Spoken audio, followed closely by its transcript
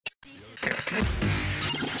We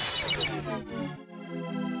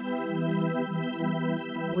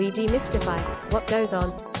demystify what goes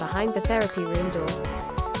on behind the therapy room door.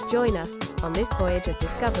 Join us on this voyage of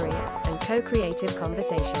discovery and co-creative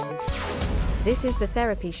conversations. This is the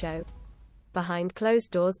Therapy Show, Behind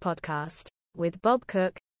Closed Doors podcast, with Bob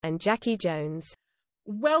Cooke and Jacci Jones.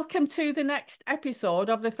 Welcome to the next episode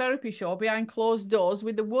of the Therapy Show Behind Closed Doors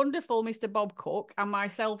with the wonderful Mr. Bob Cooke and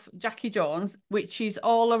myself, Jacci Jones, which is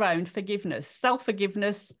all around forgiveness,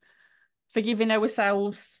 self-forgiveness, forgiving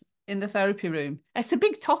ourselves in the therapy room. It's a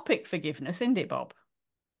big topic, forgiveness, isn't it, Bob?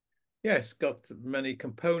 Yeah, it's got many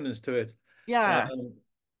components to it. Yeah.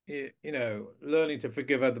 Learning to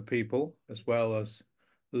forgive other people as well as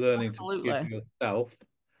learning Absolutely. to forgive yourself.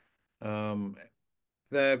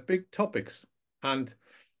 They're big topics and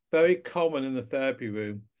very common in the therapy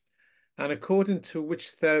room. And according to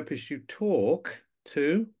which therapist you talk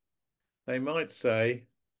to, they might say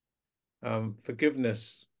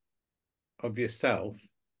forgiveness of yourself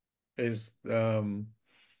is the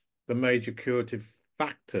major curative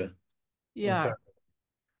factor. Yeah.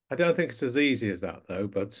 I don't think it's as easy as that, though,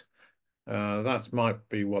 but that might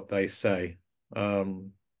be what they say. But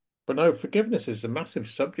no, forgiveness is a massive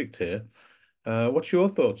subject here. What's your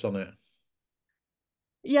thoughts on it?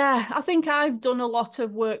 Yeah, I think I've done a lot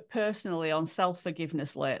of work personally on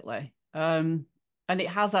self-forgiveness lately. And it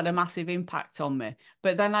has had a massive impact on me.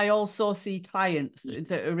 But then I also see clients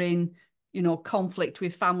that are in, conflict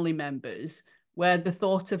with family members where the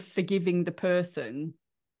thought of forgiving the person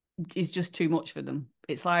is just too much for them.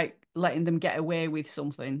 It's like letting them get away with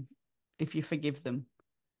something if you forgive them.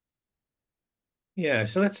 Yeah,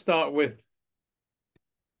 so let's start with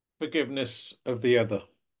forgiveness of the other.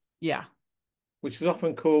 Yeah. Which is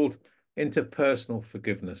often called interpersonal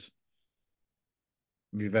forgiveness.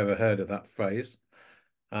 If you've ever heard of that phrase.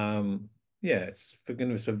 It's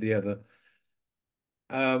forgiveness of the other.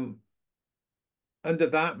 Under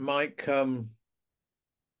that might come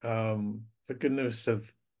forgiveness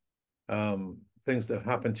of things that have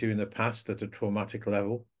happened to you in the past at a traumatic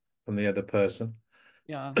level from the other person.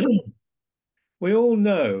 Yeah. We all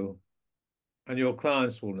know, and your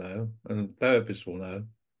clients will know, and therapists will know,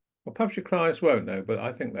 or perhaps your clients won't know, but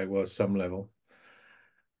I think they will at some level,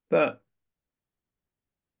 that,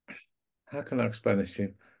 how can I explain this to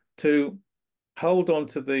you? To hold on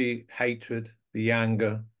to the hatred, the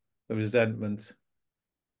anger, the resentment,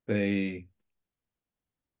 the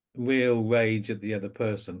real rage at the other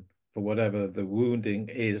person for whatever the wounding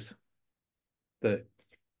is that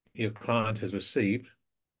your client has received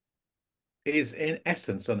is in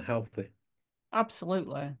essence unhealthy.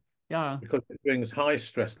 Absolutely. Yeah. Because it brings high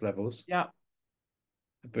stress levels. Yeah.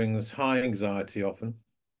 It brings high anxiety often.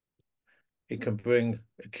 It can bring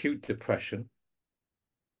acute depression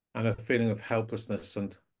and a feeling of helplessness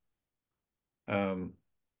and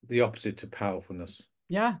the opposite to powerfulness.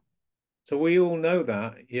 Yeah. So we all know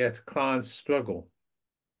that, yet clients struggle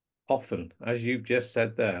often, as you've just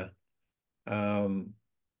said there, in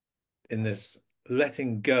this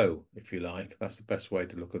letting go, if you like. That's the best way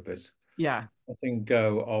to look at this. Yeah. Letting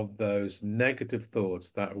go of those negative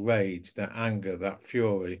thoughts, that rage, that anger, that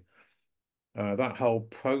fury, that whole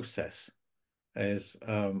process is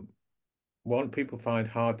one people find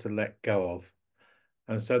hard to let go of.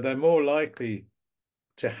 And so they're more likely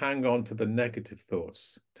to hang on to the negative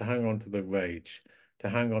thoughts, to hang on to the rage, to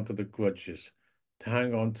hang on to the grudges, to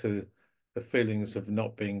hang on to the feelings of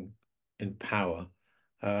not being in power,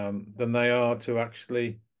 than they are to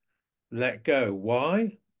actually let go.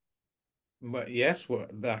 Why? Well, yes,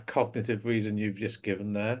 that cognitive reason you've just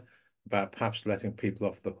given there about perhaps letting people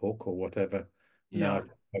off the hook or whatever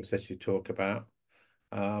process you talk about.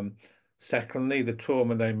 Secondly, the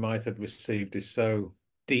trauma they might have received is so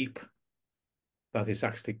deep that it's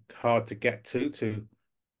actually hard to get to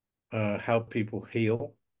help people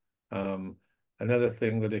heal. Another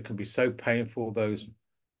thing that it can be so painful, those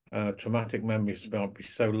traumatic memories might be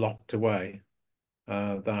so locked away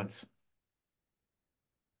that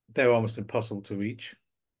they're almost impossible to reach.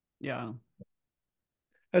 Yeah.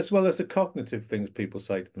 As well as the cognitive things people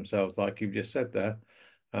say to themselves, like you've just said there,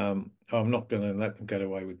 I'm not going to let them get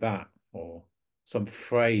away with that, or some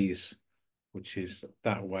phrase which is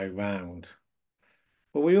that way round.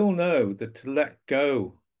 But we all know that to let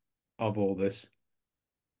go of all this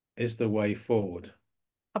is the way forward.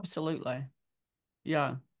 Absolutely.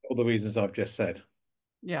 Yeah. All the reasons I've just said.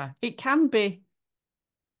 Yeah. It can be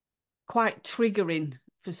quite triggering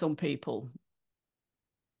for some people.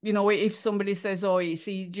 If somebody says, oh, you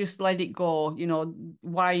see, just let it go,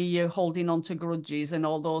 why are you holding on to grudges and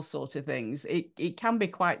all those sort of things? It can be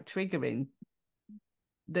quite triggering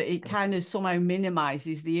that it kind of somehow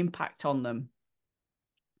minimizes the impact on them.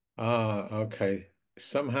 Ah, okay.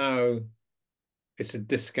 Somehow it's a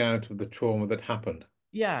discount of the trauma that happened.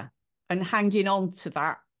 Yeah. And hanging on to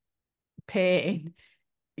that pain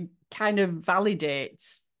kind of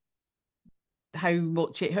validates how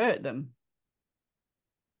much it hurt them.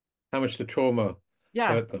 How much the trauma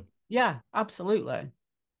Yeah. hurt them. Yeah, absolutely.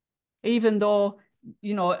 Even though,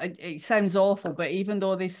 it sounds awful, but even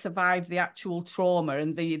though they survived the actual trauma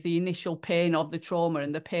and the initial pain of the trauma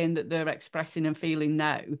and the pain that they're expressing and feeling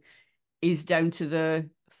now is down to the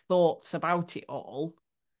thoughts about it all,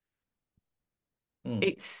 Hmm.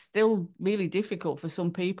 it's still really difficult for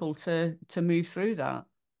some people to move through that.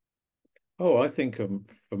 Oh, I think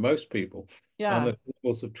for most people, and Yeah, the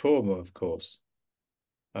levels of trauma, of course,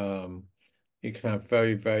 um, you can have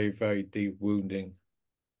very, very, very deep wounding,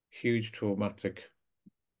 huge traumatic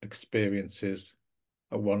experiences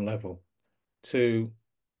at one level to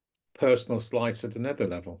personal slights at another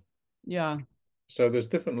level. yeah, So there's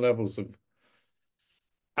different levels of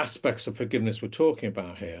aspects of forgiveness we're talking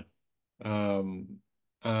about here.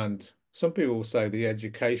 And some people will say the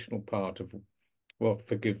educational part of what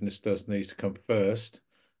forgiveness does needs to come first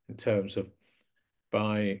in terms of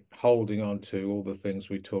by holding on to all the things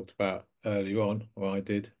we talked about earlier on, or I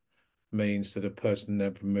did, means that a person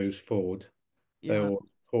never moves forward. They're yeah, always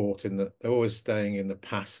caught they're always staying in the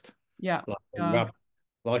past, yeah, like a yeah,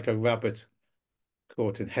 like a rabbit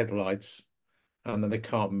caught in headlights, and then they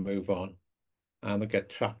can't move on, and they get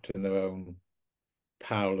trapped in their own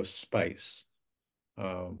powerless space.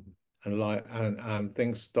 Um, and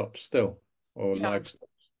things stop still, or yeah, life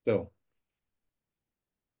stops still.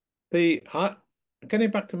 The I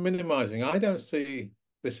Getting back to minimizing, I don't see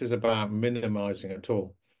this is about minimizing at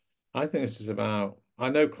all. I think this is about, I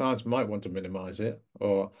know clients might want to minimize it,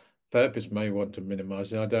 or therapists may want to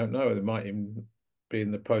minimize it. I don't know. They might even be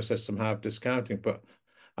in the process somehow of discounting. But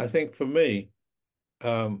I think for me,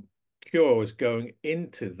 cure is going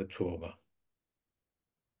into the trauma,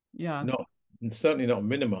 yeah. not certainly not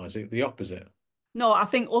minimizing it, the opposite. No, I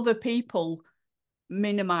think other people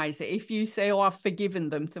minimize it. If you say, "Oh, I've forgiven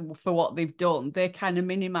them for what they've done," they kind of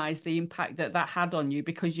minimize the impact that that had on you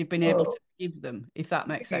because you've been able to Oh, forgive them, if that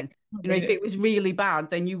makes I sense. If mean, it was really bad,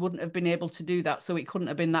 then you wouldn't have been able to do that, so it couldn't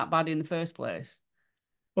have been that bad in the first place.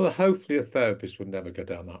 well, hopefully a therapist would never go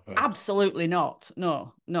down that road. Absolutely not.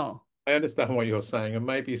 No, no. I understand what you're saying, and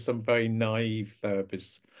maybe some very naive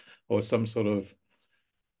therapists or some sort of,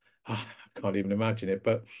 I can't even imagine it,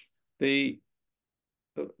 but the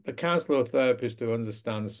the counselor or therapist who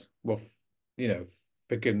understands what you know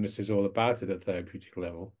forgiveness is all about at a therapeutic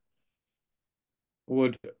level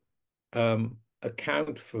would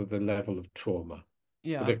account for the level of trauma,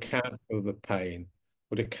 would Yeah, account for the pain,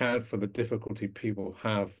 would account for the difficulty people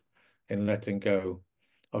have in letting go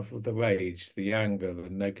of the rage, the anger, the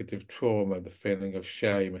negative trauma, the feeling of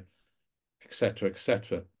shame, etc.,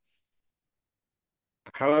 etc.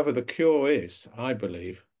 However, the cure is, I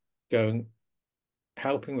believe, going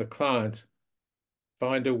helping the client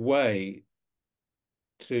find a way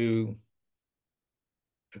to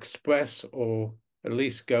express or at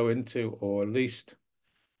least go into or at least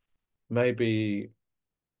maybe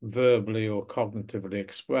verbally or cognitively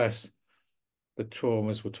express the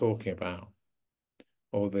traumas we're talking about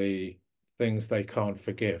or the things they can't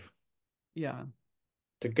forgive, yeah,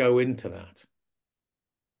 to go into that.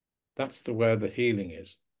 That's where the healing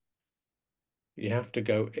is. You have to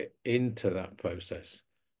go into that process,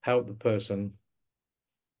 help the person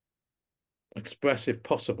express, if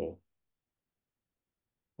possible,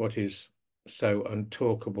 what is so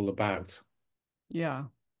untalkable about. yeah.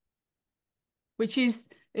 Which is,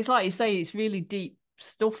 it's like you say, it's really deep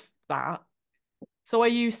stuff that. So are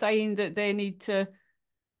you saying that they need to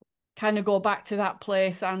kind of go back to that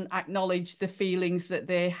place and acknowledge the feelings that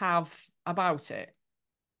they have about it?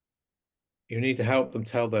 You need to help them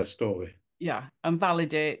tell their story. Yeah, and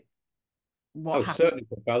validate what Oh, happened. certainly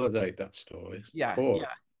to validate that story, of Yeah, course,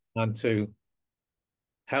 yeah, and to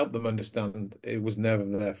help them understand it was never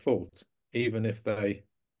their fault, even if they,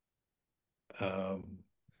 in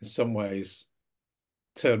some ways,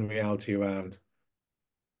 turn reality around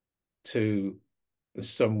to, in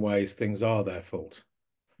some ways, things are their fault.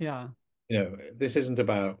 yeah, This isn't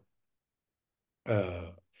about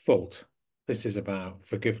fault. This is about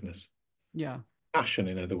forgiveness, yeah, passion,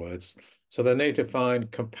 in other words. So they need to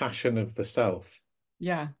find compassion of the self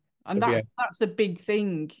yeah. And to be that's a big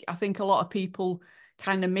thing. I think a lot of people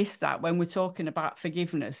kind of miss that when we're talking about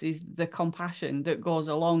forgiveness, is the compassion that goes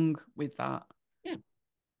along with that.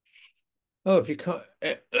 oh, if you can't,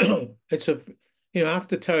 it's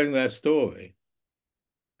after telling their story,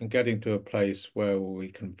 and getting to a place where we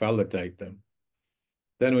can validate them,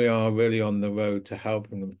 then we are really on the road to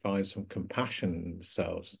helping them find some compassion in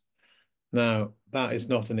themselves. Now, that is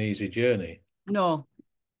not an easy journey. No.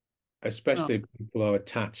 Especially if people are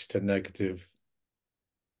attached to negative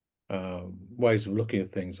ways of looking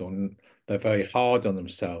at things, or they're very hard on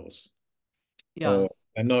themselves, or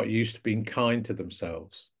they're not used to being kind to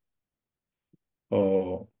themselves,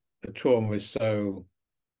 or the trauma is so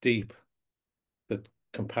deep that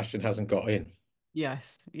compassion hasn't got in.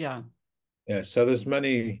 Yes. Yeah. Yeah. So there's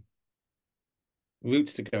many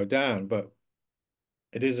routes to go down, but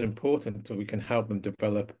it is important that we can help them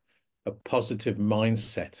develop a positive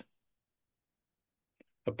mindset,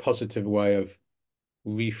 a positive way of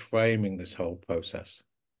reframing this whole process.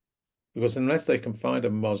 Because unless they can find a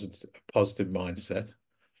positive mindset,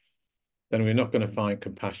 then we're not going to find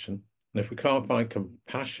compassion. And if we can't find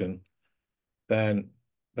compassion, then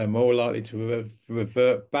they're more likely to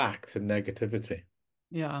revert back to negativity.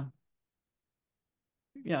 Yeah.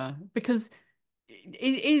 Yeah. Because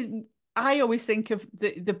I always think of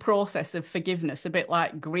the process of forgiveness a bit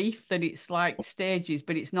like grief, that it's like stages,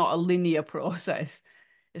 but it's not a linear process.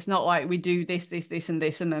 It's not like we do this, this, this, and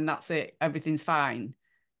this, and then that's it. Everything's fine.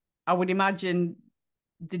 I would imagine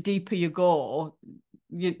the deeper you go,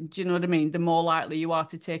 do you know what I mean? The more likely you are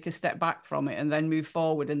to take a step back from it and then move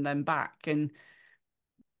forward and then back. And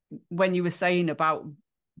when you were saying about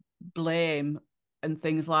blame and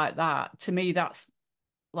things like that, to me, that's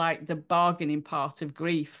like the bargaining part of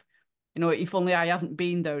grief. You know, if only I hadn't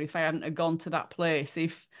been there, if I hadn't have gone to that place,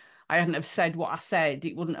 if I hadn't have said what I said,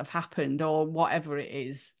 it wouldn't have happened, or whatever it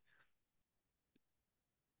is.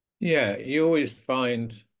 Yeah, you always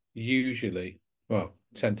find, usually, well,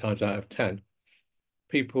 10 times out of 10,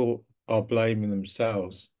 people are blaming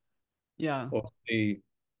themselves Yeah. or the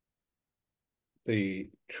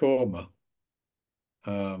trauma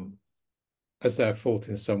as their fault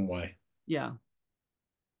in some way. Yeah.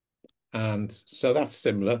 And so that's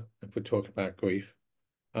similar if we're talking about grief.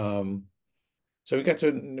 So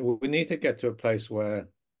we need to get to a place where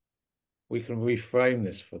we can reframe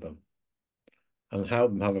this for them and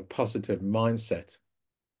help them have a positive mindset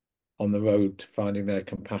on the road to finding their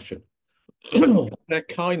compassion, their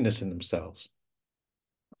kindness in themselves,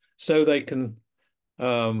 so they can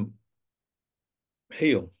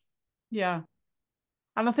heal. Yeah.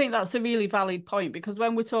 And I think that's a really valid point, because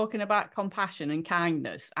when we're talking about compassion and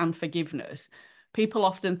kindness and forgiveness, people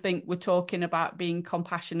often think we're talking about being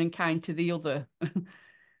compassionate and kind to the other,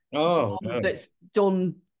 Oh, no, that's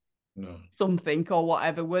done no. something or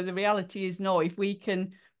whatever, where the reality is, no, if we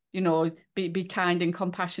can, you know, be kind and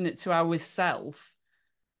compassionate to ourselves,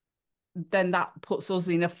 then that puts us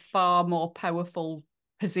in a far more powerful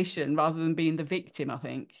position rather than being the victim, I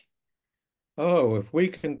think. Oh, if we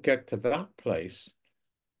can get to that place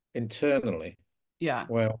internally, Yeah.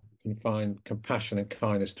 where we can find compassion and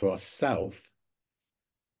kindness to ourselves,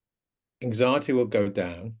 anxiety will go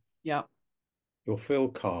down. Yeah. You'll feel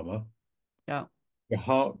calmer. Yeah. Your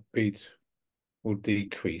heartbeat will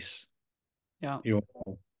decrease. Yeah. Your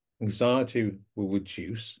anxiety will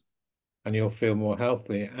reduce, and you'll feel more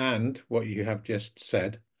healthy. And what you have just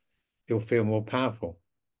said, you'll feel more powerful.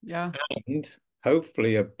 Yeah. And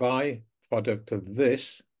hopefully, a byproduct of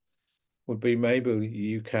this would be maybe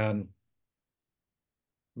you can,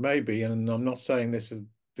 maybe, and I'm not saying this is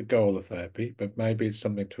the goal of therapy, but maybe it's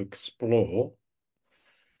something to explore.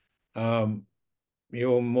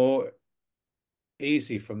 You're more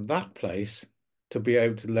easy from that place to be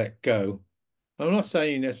able to let go. I'm not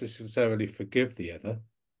saying you necessarily forgive the other,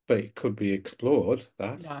 but it could be explored,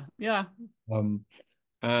 that. Yeah. Yeah.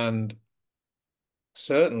 And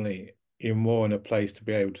certainly you're more in a place to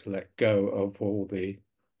be able to let go of all the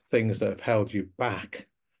things that have held you back,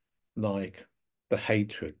 like the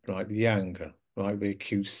hatred, like the anger, like the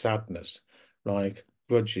acute sadness, like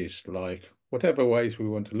grudges, like whatever ways we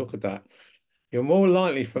want to look at that. You're more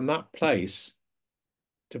likely from that place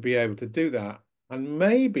to be able to do that, and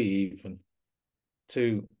maybe even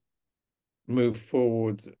to move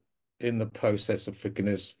forward in the process of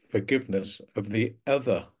forgiveness of the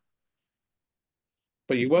other.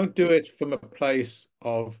 But you won't do it from a place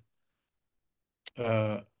of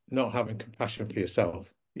not having compassion for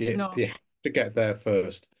yourself. No, You have to get there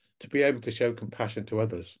first to be able to show compassion to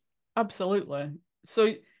others. absolutely.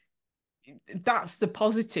 So that's the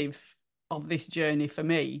positive of this journey for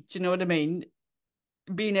me. Do you know what I mean?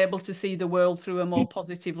 Being able to see the world through a more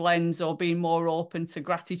positive lens, or being more open to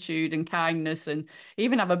gratitude and kindness, and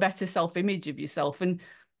even have a better self-image of yourself, and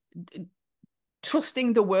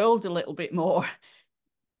trusting the world a little bit more.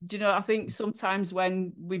 Do you know, I think sometimes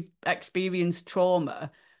when we've experienced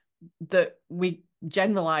trauma, that we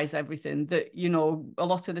generalize everything, that, you know, a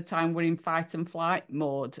lot of the time we're in fight and flight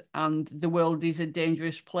mode and the world is a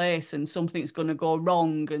dangerous place and something's going to go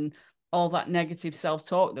wrong and all that negative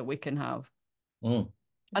self-talk that we can have. And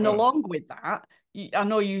along with that, I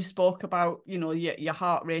know you spoke about, you know, your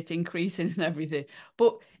heart rate increasing and everything,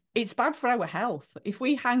 but it's bad for our health. If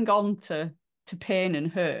we hang on to pain and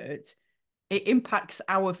hurt, it impacts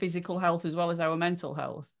our physical health as well as our mental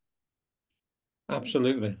health.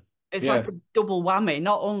 Absolutely. It's like a double whammy.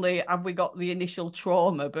 Not only have we got the initial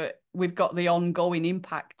trauma, but we've got the ongoing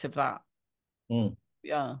impact of that.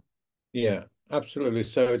 Yeah. Yeah, absolutely.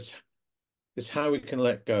 So it's how we can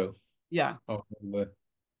let go of the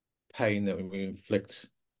pain that we inflict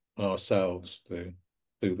on ourselves through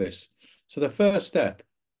this. So the first step,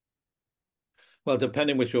 well,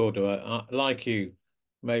 depending which order, like you,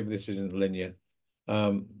 maybe this isn't linear.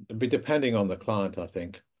 It'd be depending on the client, I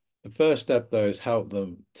think. The first step, though, is help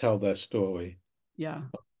them tell their story. Yeah.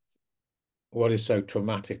 What is so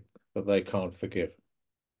traumatic that they can't forgive?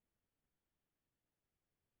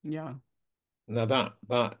 Yeah. Now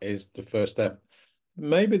that is the first step.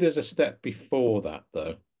 Maybe there's a step before that,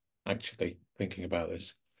 though, actually thinking about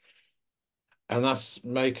this. And that's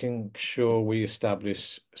making sure we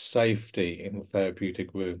establish safety in the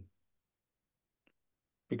therapeutic room.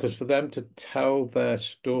 Because for them to tell their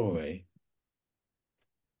story,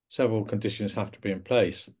 several conditions have to be in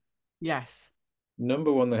place. Yes.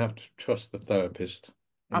 Number one, they have to trust the therapist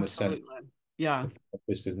in the sense Yeah. the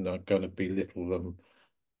therapist is not going to belittle them,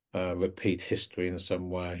 repeat history in some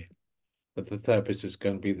way, that the therapist is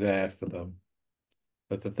going to be there for them,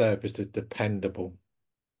 that the therapist is dependable.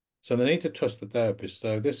 So they need to trust the therapist.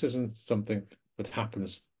 So this isn't something that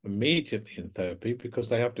happens immediately in therapy because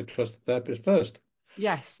they have to trust the therapist first.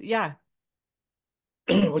 Yes. Yeah.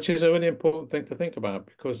 Which is a really important thing to think about,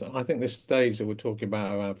 because I think this stage that we're talking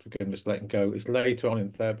about around forgiveness, letting go, is later on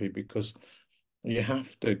in therapy, because you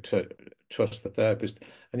have to trust the therapist,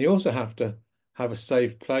 and you also have to have a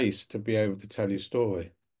safe place to be able to tell your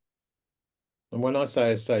story. And when I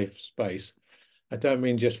say a safe space, I don't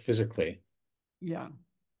mean just physically. Yeah. In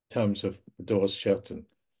terms of the doors shut and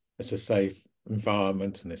it's a safe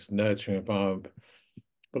environment and it's a nurturing environment,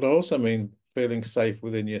 but I also mean feeling safe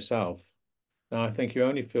within yourself. Now, I think you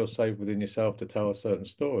only feel safe within yourself to tell a certain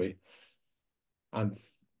story. And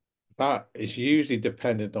that is usually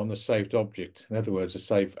dependent on the safe object. In other words, a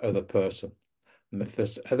safe other person. And if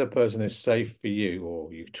this other person is safe for you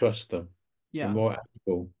or you trust them, you're more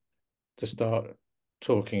able to start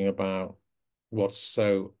talking about what's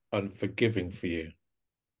so unforgiving for you,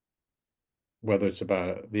 whether it's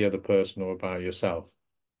about the other person or about yourself.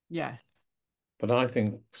 Yes. But I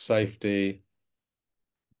think safety,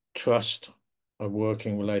 trust, a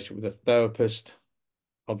working relationship with a therapist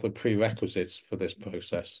are the prerequisites for this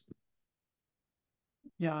process.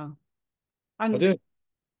 Yeah. I And do.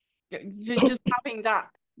 just having that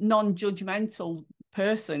non-judgmental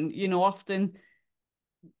person, you know, often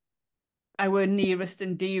our nearest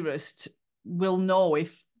and dearest will know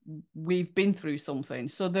if we've been through something.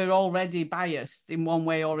 So they're already biased in one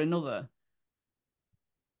way or another.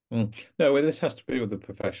 No, well, this has to be with a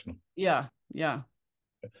professional. Yeah. Yeah.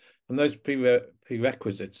 And those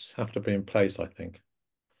prerequisites have to be in place, I think.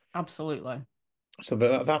 Absolutely. So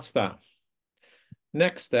that's that.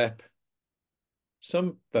 Next step,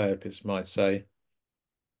 some therapists might say,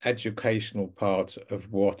 educational part of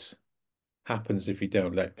what happens if you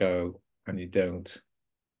don't let go and you don't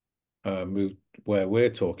move where we're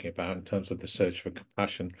talking about in terms of the search for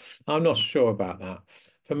compassion. I'm not sure about that.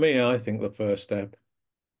 For me, I think the first step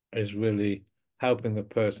is really helping the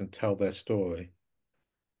person tell their story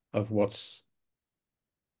of what's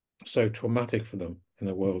so traumatic for them in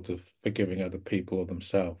the world of forgiving other people or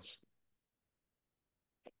themselves.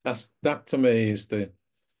 That to me is the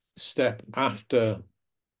step after,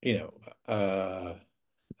 you know, a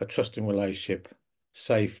trusting relationship,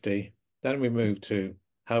 safety. Then we move to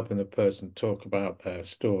helping the person talk about their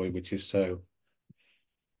story, which is so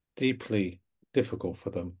deeply difficult for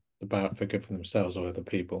them, about forgiving themselves or other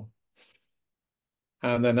people.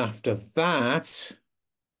 And then after that,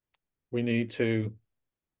 we need to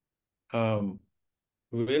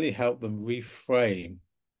really help them reframe,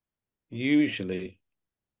 usually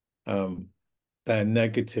their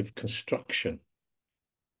negative construction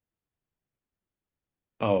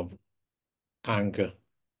of anger,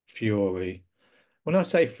 fury. When I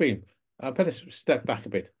say free, I better step back a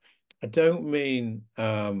bit. I don't mean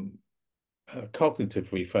cognitive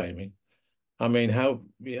reframing. I mean how.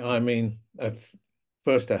 I mean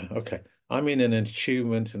first. Okay. I mean an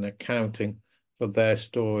attunement and accounting for their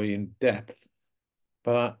story in depth.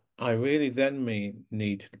 But I really then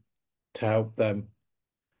need to help them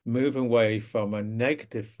move away from a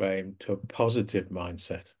negative frame to a positive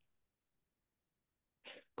mindset.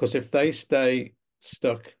 Because if they stay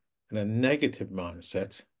stuck in a negative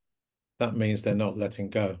mindset, that means they're not letting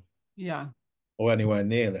go Yeah. or anywhere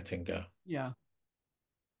near letting go. Yeah.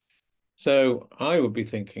 So I would be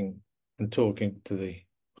thinking and talking to the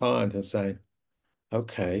client and saying,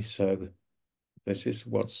 okay, so this is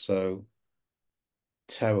what's so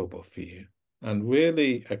terrible for you, and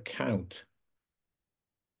really account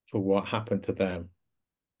for what happened to them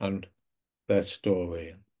and their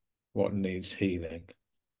story, what needs healing.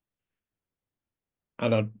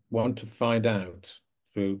 And I'd want to find out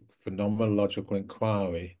through phenomenological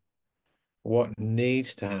inquiry what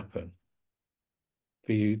needs to happen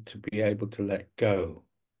for you to be able to let go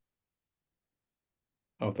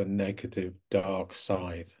of the negative, dark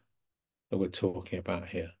side that we're talking about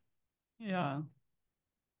here. Yeah.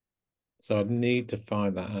 So I'd need to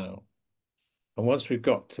find that out. And once we've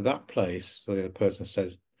got to that place, so the other person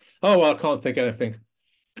says, oh, well, I can't think of anything.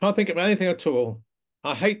 Can't think of anything at all.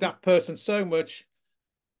 I hate that person so much.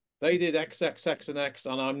 They did X, X, X, and X,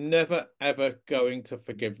 and I'm never, ever going to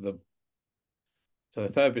forgive them. So the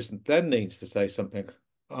therapist then needs to say something.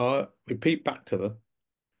 Repeat back to them.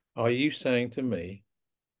 Are you saying to me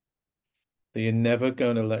that you're never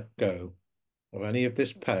going to let go of any of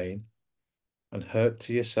this pain and hurt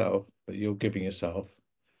to yourself that you're giving yourself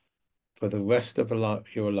for the rest of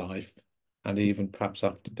your life and even perhaps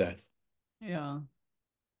after death? Yeah.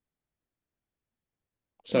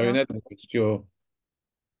 So Yeah. in other words,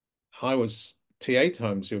 I was TA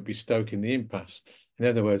times, you'll be stoking the impasse. In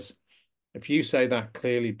other words, if you say that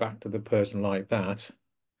clearly back to the person like that,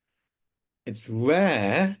 it's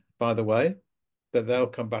rare, by the way, that they'll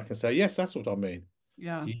come back and say, yes, that's what I mean.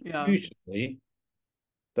 Yeah. Yeah. Usually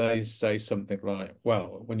they say something like,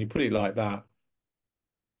 well, when you put it like that,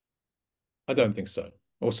 I don't think so,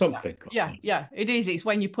 or something like Yeah, that. yeah, it is. It's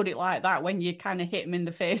when you put it like that, when you kind of hit them in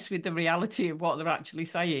the face with the reality of what they're actually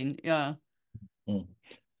saying. Yeah, Mm.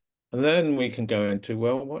 And then we can go into,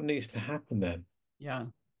 well, what needs to happen then? yeah,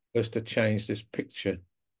 Just to change this picture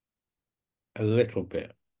a little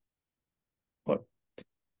bit.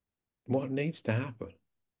 What needs to happen?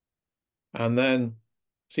 And then,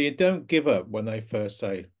 so you don't give up when they first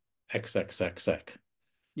say X, X, X, X.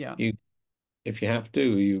 yeah, You, if you have to,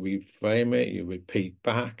 you reframe it, you repeat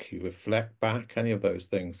back, you reflect back, any of those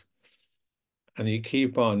things. And you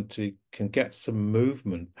keep on to can get some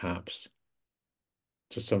movement, perhaps,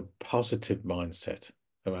 to some positive mindset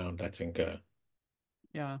around letting go.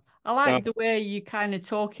 yeah. I like the way you kind of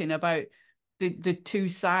talking about the two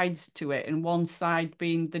sides to it, and one side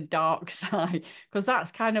being the dark side, because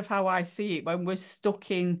that's kind of how I see it when we're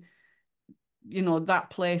stuck in, that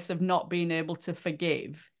place of not being able to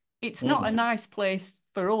forgive. It's not a Mm. nice place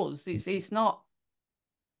for us. It's not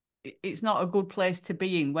a good place to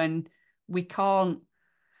be in when we can't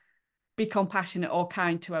be compassionate or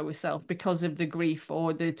kind to ourselves because of the grief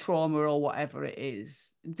or the trauma or whatever it is.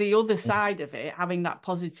 The other side of it, having that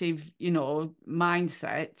positive,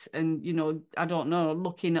 mindset and, I don't know,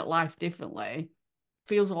 looking at life differently,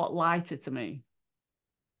 feels a lot lighter to me.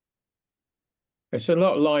 It's a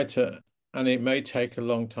lot lighter, and it may take a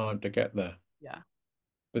long time to get there, Yeah.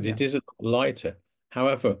 but Yeah. it is a lot lighter.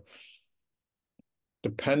 However,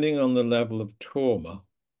 depending on the level of trauma,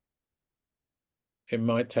 it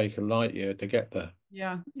might take a light year to get there.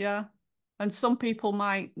 Yeah. Yeah. And some people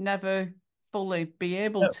might never fully be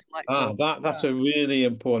able Yeah. to let Ah, go. that's Yeah. a really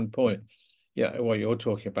important point. Yeah, what you're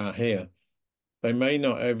talking about here. They may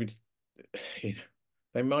not able,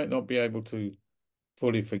 they might not be able to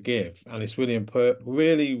fully forgive, and it's really important,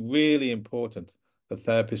 really, really important. The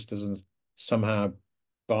therapist doesn't somehow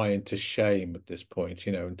buy into shame at this point,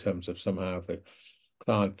 in terms of somehow the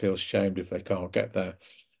client feels shamed if they can't get there.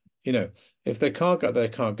 If they can't get there,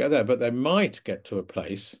 they can't get there, but they might get to a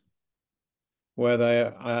place where they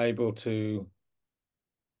are able to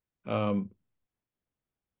um,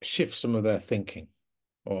 shift some of their thinking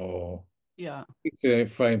or Yeah.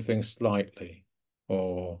 frame things slightly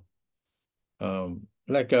or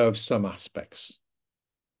let go of some aspects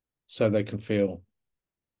so they can feel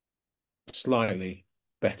slightly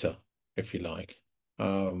better, if you like.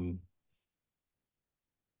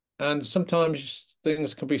 And sometimes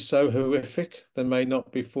things can be so horrific, there may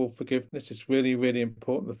not be full forgiveness. It's really, really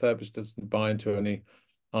important. The therapist doesn't buy into any,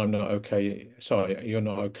 I'm not okay, sorry, you're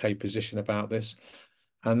not okay position about this.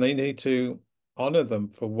 And they need to honor them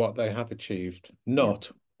for what they have achieved, Yeah.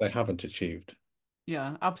 not they haven't achieved.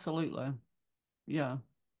 Yeah. Absolutely. Yeah.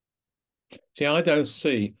 See, I don't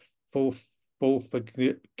see full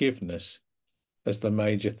forgiveness as the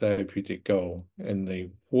major therapeutic goal in the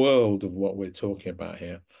world of what we're talking about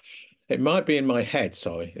here. It might be in my head,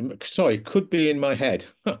 sorry. Sorry, it could be in my head,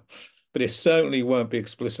 but it certainly won't be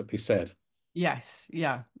explicitly said. Yes.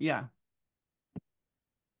 Yeah. Yeah.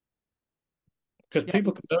 Because Yeah.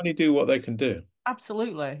 people can only do what they can do.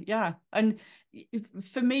 Absolutely. Yeah. And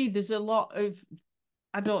for me, there's a lot of,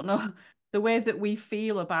 I don't know, the way that we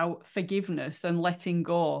feel about forgiveness and letting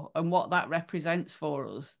go and what that represents for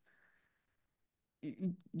us. Do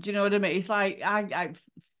you know what I mean? It's like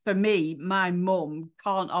for me, my mum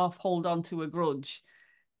can't half hold on to a grudge.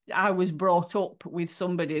 I was brought up with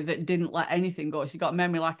somebody that didn't let anything go. She's got a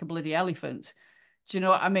memory like a bloody elephant. Do you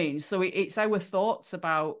know what I mean? So it's our thoughts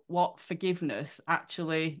about what forgiveness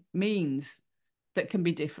actually means that can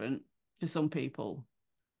be different for some people.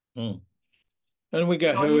 Mm. And we You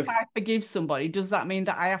get know, and if horrific. I forgive somebody, does that mean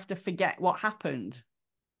that I have to forget what happened?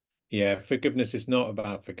 Yeah, forgiveness is not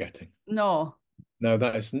about forgetting. No. No,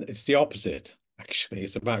 it's the opposite, actually.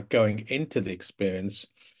 It's about going into the experience,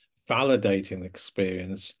 validating the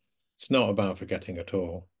experience. It's not about forgetting at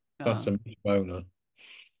all. That's No. a misnomer.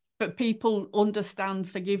 But people understand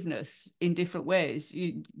forgiveness in different ways. Do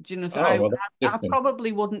you know, so Oh, well, that's I different.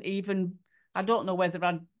 probably wouldn't even, I don't know whether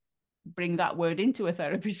I'd bring that word into a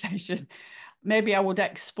therapy session. Maybe I would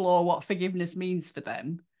explore what forgiveness means for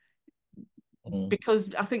them Mm.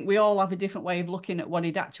 because I think we all have a different way of looking at what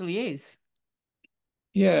it actually is.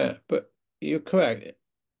 Yeah, but you're correct.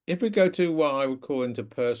 If we go to what I would call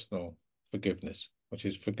interpersonal forgiveness, which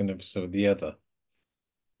is forgiveness of the other,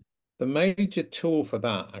 the major tool for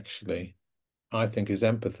that, actually, I think, is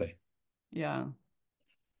empathy. Yeah.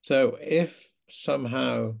 So if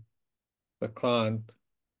somehow the client,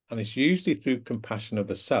 and it's usually through compassion of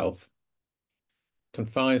the self, can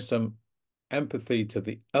find some empathy to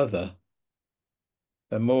the other,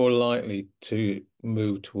 they're more likely to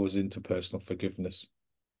move towards interpersonal forgiveness.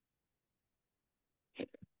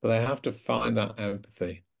 But they have to find that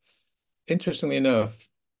empathy. Interestingly enough,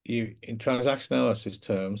 you in transaction analysis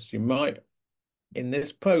terms, you might, in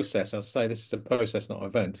this process, I'll say this is a process, not an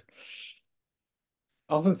event,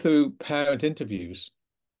 often through parent interviews,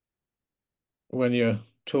 when you're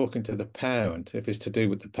talking to the parent, if it's to do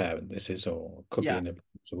with the parent, this is, or could be Yeah. in a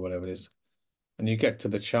or whatever it is, and you get to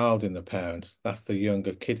the child in the parent, that's the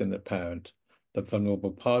younger kid in the parent, the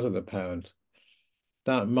vulnerable part of the parent,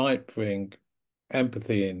 that might bring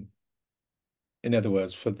empathy in other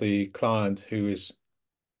words, for the client who is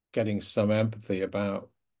getting some empathy about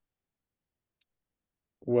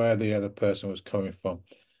where the other person was coming from.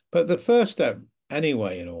 But the first step,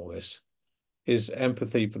 anyway, in all this is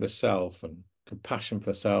empathy for the self and compassion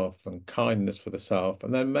for the self and kindness for the self.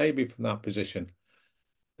 And then maybe from that position,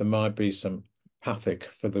 there might be some empathic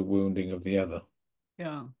for the wounding of the other.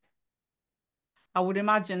 Yeah. I would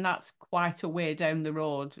imagine that's quite a way down the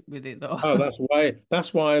road with it, though. Oh,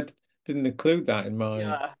 that's why I didn't include that in my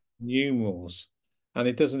Yeah. numerals. And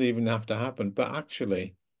it doesn't even have to happen, but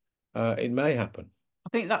actually, it may happen. I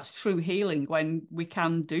think that's true healing when we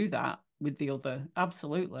can do that with the other.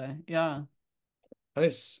 Absolutely. Yeah. And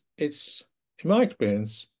it's in my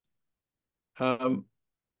experience, um,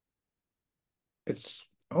 I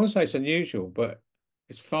won't say it's unusual, but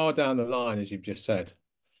it's far down the line, as you've just said,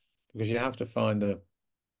 because you have to find the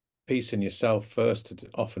peace in yourself first to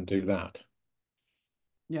often do that.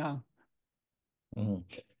 Yeah. Mhm.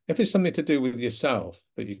 If it's something to do with yourself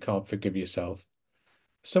that you can't forgive yourself,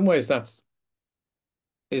 in some ways that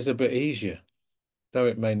is a bit easier, though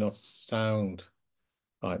it may not sound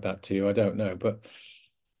like that to you. I don't know, but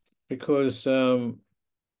because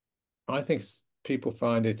I think people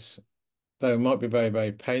find it, though it might be very,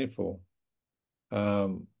 very painful,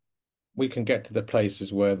 um, we can get to the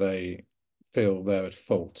places where they feel they're at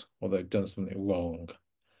fault or they've done something wrong,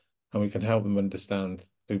 and we can help them understand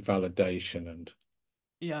through validation and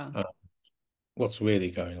Yeah. uh, what's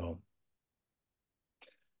really going on.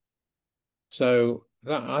 So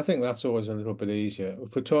that I think that's always a little bit easier.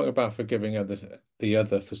 If we're talking about forgiving the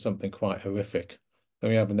other for something quite horrific, then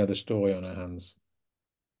we have another story on our hands.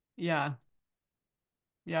 Yeah.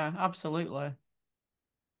 Yeah. Absolutely.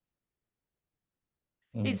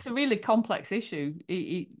 Mm. It's a really complex issue.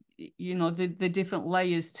 You know, the different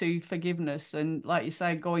layers to forgiveness, and like you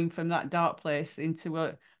say, going from that dark place into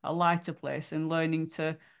a lighter place, and learning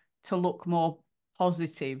to look more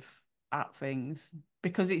positive at things,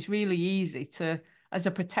 because it's really easy to, as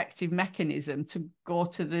a protective mechanism, to go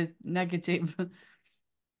to the negative.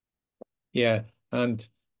 Yeah, and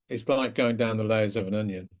it's like going down the layers of an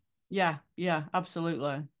onion. Yeah, yeah,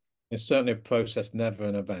 absolutely. It's certainly a process, never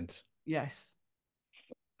an event. Yes.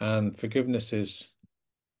 And forgiveness is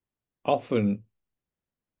often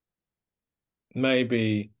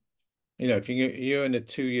maybe, you know, if you're in a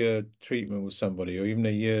 2-year treatment with somebody, or even a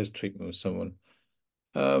year's treatment with someone,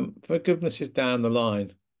 forgiveness is down the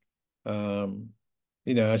line. Um,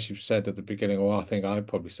 you know, as you've said at the beginning, or I think I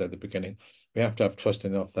probably said at the beginning, we have to have trust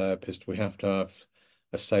in our therapist. We have to have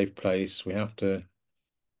a safe place. We have to,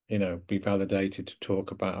 you know, be validated to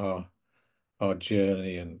talk about our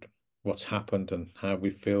journey and what's happened and how we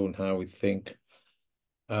feel and how we think.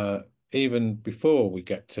 Uh, Even before we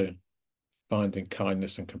get to finding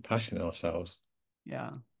kindness and compassion in ourselves.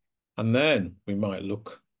 Yeah. And then we might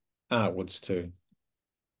look outwards to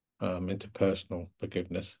interpersonal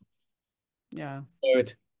forgiveness. Yeah. So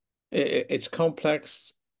it's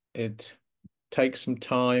complex. It takes some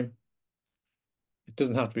time. It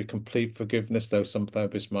doesn't have to be complete forgiveness, though some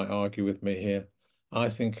therapists might argue with me here. I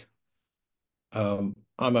think I'm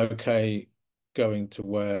okay going to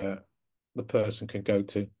where the person can go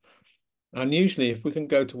to. And usually if we can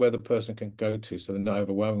go to where the person can go to so they're not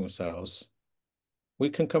overwhelming themselves, we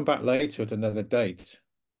can come back later at another date,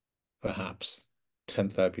 perhaps 10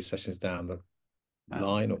 therapy sessions down the Well,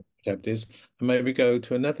 line or whatever it is, and maybe go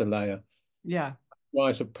to another layer. yeah.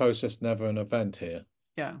 Why is a process never an event here?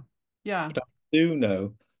 Yeah. Yeah. But I do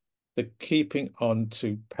know that keeping on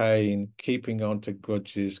to pain, keeping on to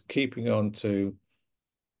grudges, keeping on to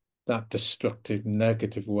that destructive,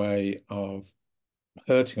 negative way of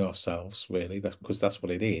hurting ourselves, really, that's because that's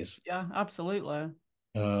what it Yeah. Absolutely.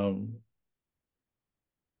 um,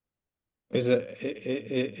 is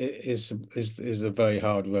a very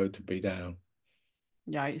hard road to be down.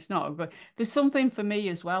 Yeah. It's not, but there's something for me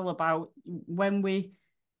as well about when we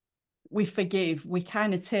forgive, we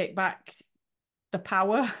kind of take back the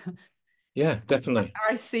power. Yeah, definitely.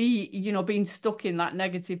 I see, being stuck in that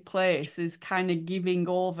negative place is kind of giving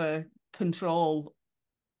over control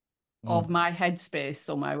of Mm. my headspace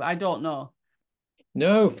somehow. I don't know.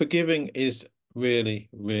 No, forgiving is really,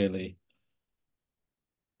 really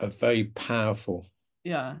a very powerful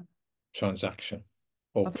Yeah. transaction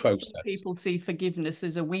or I think some process. people see forgiveness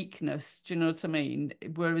as a weakness. Do you know what I mean?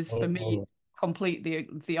 Whereas for me, Oh, completely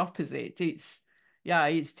the opposite.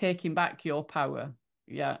 It's taking back your power.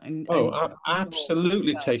 Yeah. And control.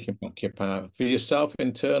 absolutely Yeah. taking back your power for yourself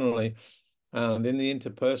internally and in the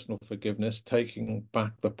interpersonal forgiveness, taking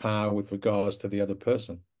back the power with regards to the other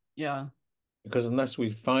person. Yeah. Because unless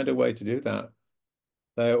we find a way to do that,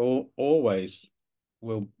 they always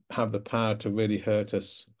will have the power to really hurt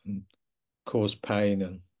us and cause pain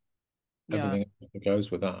and Yeah. everything that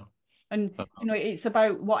goes with that. And Uh, it's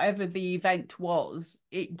about whatever the event was.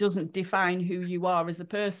 It doesn't define who you are as a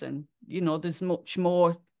person. There's much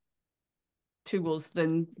more to us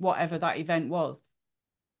than whatever that event was.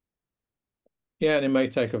 Yeah, and it may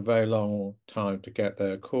take a very long time to get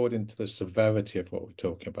there according to the severity of what we're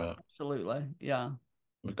talking about, Absolutely. Yeah.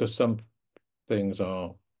 because some things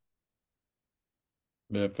are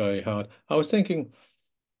very hard. I was thinking,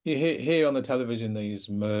 you hear on the television these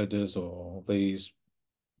murders or these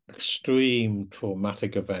extreme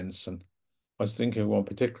traumatic events, and I was thinking of one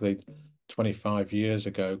particularly 25 years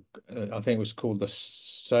ago. I think it was called the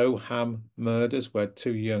Soham murders, where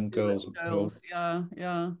two young Two girls little were killed. girls. Yeah.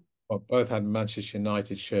 Yeah. Well, both had Manchester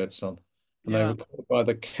United shirts on, and they Yeah. were killed by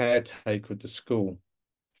the caretaker of the school.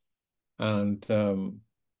 And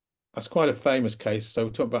that's quite a famous case. So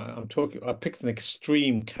I picked an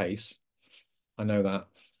extreme case. I know that.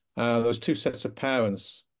 There was two sets of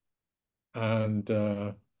parents, and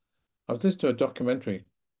I was listening to a documentary,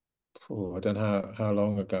 I don't know how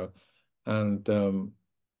long ago, and the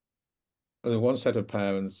one set of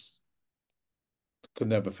parents could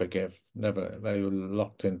never forgive, never. They were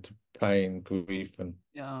locked into pain, grief,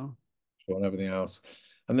 Yeah. and everything else.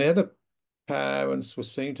 And the other parents were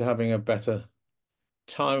seemed to having a better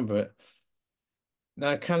time of it.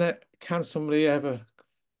 Now, can somebody ever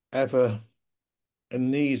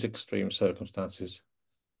in these extreme circumstances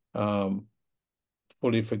um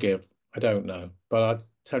fully forgive? I don't know. But I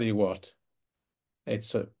tell you what,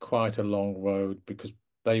 it's quite a long road because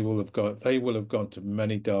they will have gone to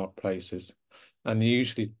many dark places and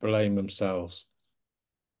usually blame themselves.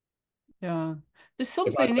 Yeah. There's If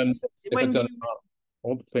I'd something done this, if I'd when done you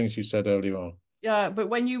all the things you said earlier on. Yeah, but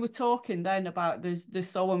when you were talking then about the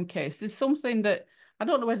Soham case, there's something that I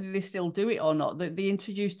don't know whether they still do it or not, that they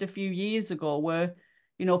introduced a few years ago where,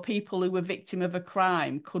 people who were victim of a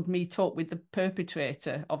crime could meet up with the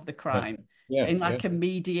perpetrator of the Yeah, crime yeah, in yeah. like a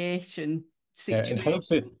mediation Yeah,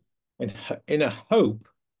 situation. in a hope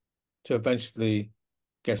to eventually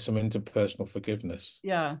get some interpersonal forgiveness.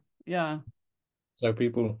 Yeah, yeah, So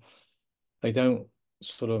people they don't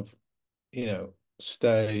sort of,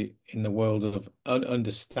 stay in the world of un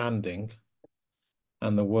understanding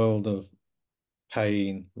and the world of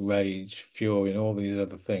pain, rage, fury, and all these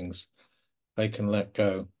other things, they can let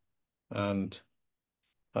go. And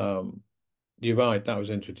you're right, that was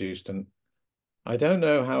introduced, and I don't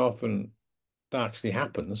know how often that actually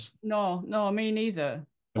happens. No, me neither.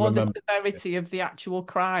 I Or the remember, severity of the actual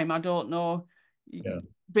crime, I don't know. yeah,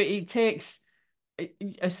 But it takes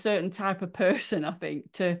a certain type of person, I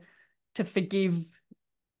think, to forgive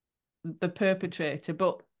the perpetrator.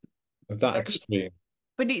 But of that extreme.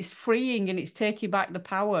 it's freeing and it's taking back the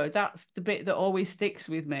power. That's the bit that always sticks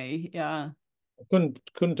with me. Yeah. I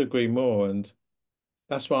couldn't agree more, and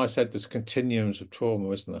that's why I said there's continuums of trauma,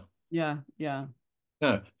 isn't there? Yeah. Yeah.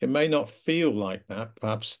 Now, it may not feel like that,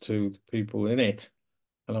 perhaps to the people in it,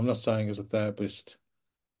 and I'm not saying as a therapist,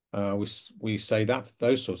 we say that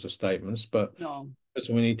those sorts of statements, but No. because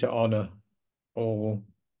we need to honor all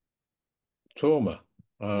trauma.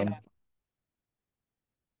 Yeah.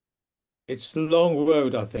 It's a long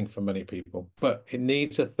road, I think, for many people, but it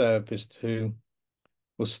needs a therapist who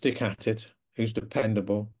will stick at it, who's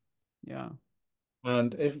dependable, Yeah.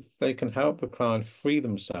 and if they can help the client free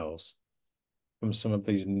themselves from some of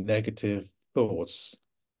these negative thoughts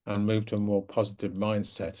and move to a more positive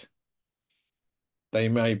mindset, they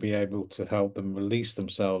may be able to help them release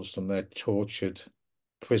themselves from their tortured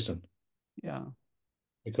prison, Yeah.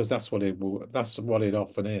 because that's what it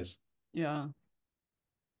often is. Yeah.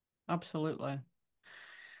 Absolutely.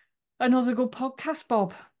 Another good podcast,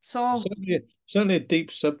 Bob. So Certainly a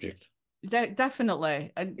deep subject.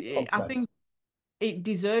 definitely, and I Complex. think it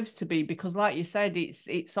deserves to be, because, like you said,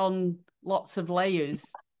 it's on lots of layers,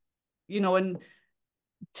 and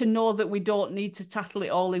to know that we don't need to tackle it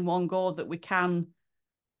all in one go, that we can,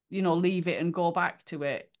 leave it and go back to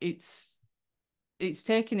it. It's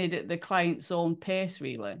taking it at the client's own pace,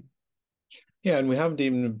 really. Yeah, and we haven't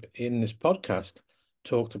even in this podcast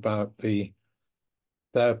talked about the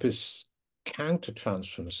therapist's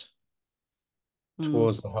counter-transference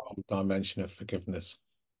towards the whole dimension of forgiveness.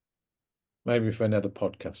 Maybe for another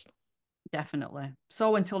podcast. Definitely.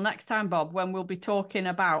 So until next time, Bob, when we'll be talking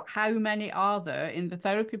about how many are there in the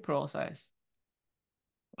therapy process.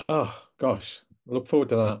 Oh, gosh. Look forward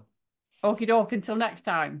to that. Okie doke, until next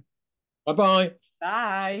time. Bye-bye.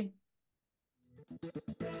 Bye.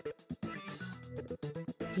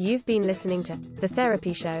 You've been listening to The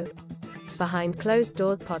Therapy Show, Behind Closed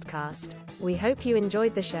Doors podcast. We hope you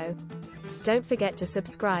enjoyed the show. Don't forget to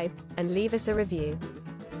subscribe and leave us a review.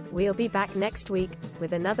 We'll be back next week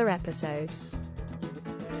with another episode.